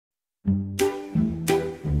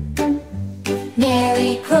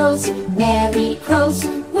Merry Crows,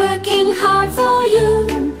 working hard for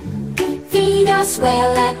you. Feed us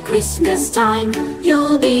well at Christmas time,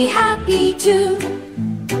 you'll be happy too.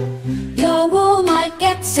 Your wool might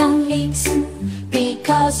get some leaks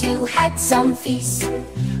because you had some feast.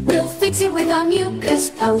 We'll fix it with our mucus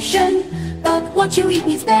potion, but what you eat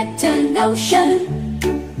needs better notion.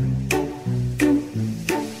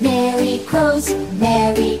 Merry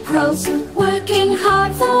Crows, working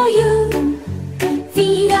hard for you.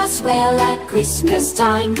 Feed us well at Christmas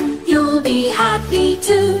time, you'll be happy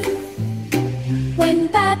too. When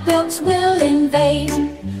bad bugs will invade,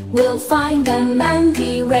 we'll find them and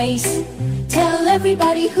erase. Tell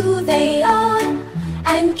everybody who they are,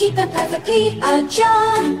 and keep them perfectly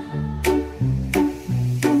ajar.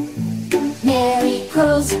 Merry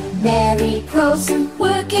Crows,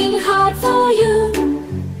 working hard for you.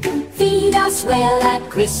 Feed us well at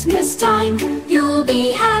Christmas time, you'll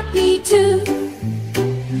be happy too.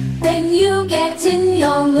 When you get in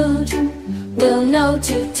your mood, we'll know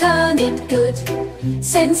to turn it good.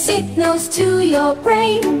 Send signals to your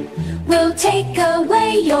brain, we'll take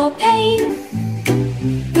away your pain.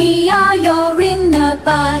 We are your inner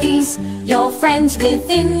bodies, your friends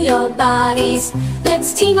within your bodies.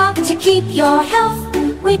 Let's team up to keep your health,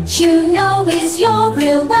 which you know is your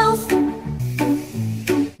real wealth.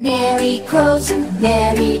 Merry Crows,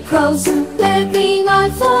 working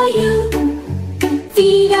hard for you.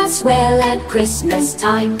 Feed us well at Christmas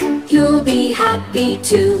time, you'll be happy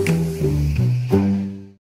too.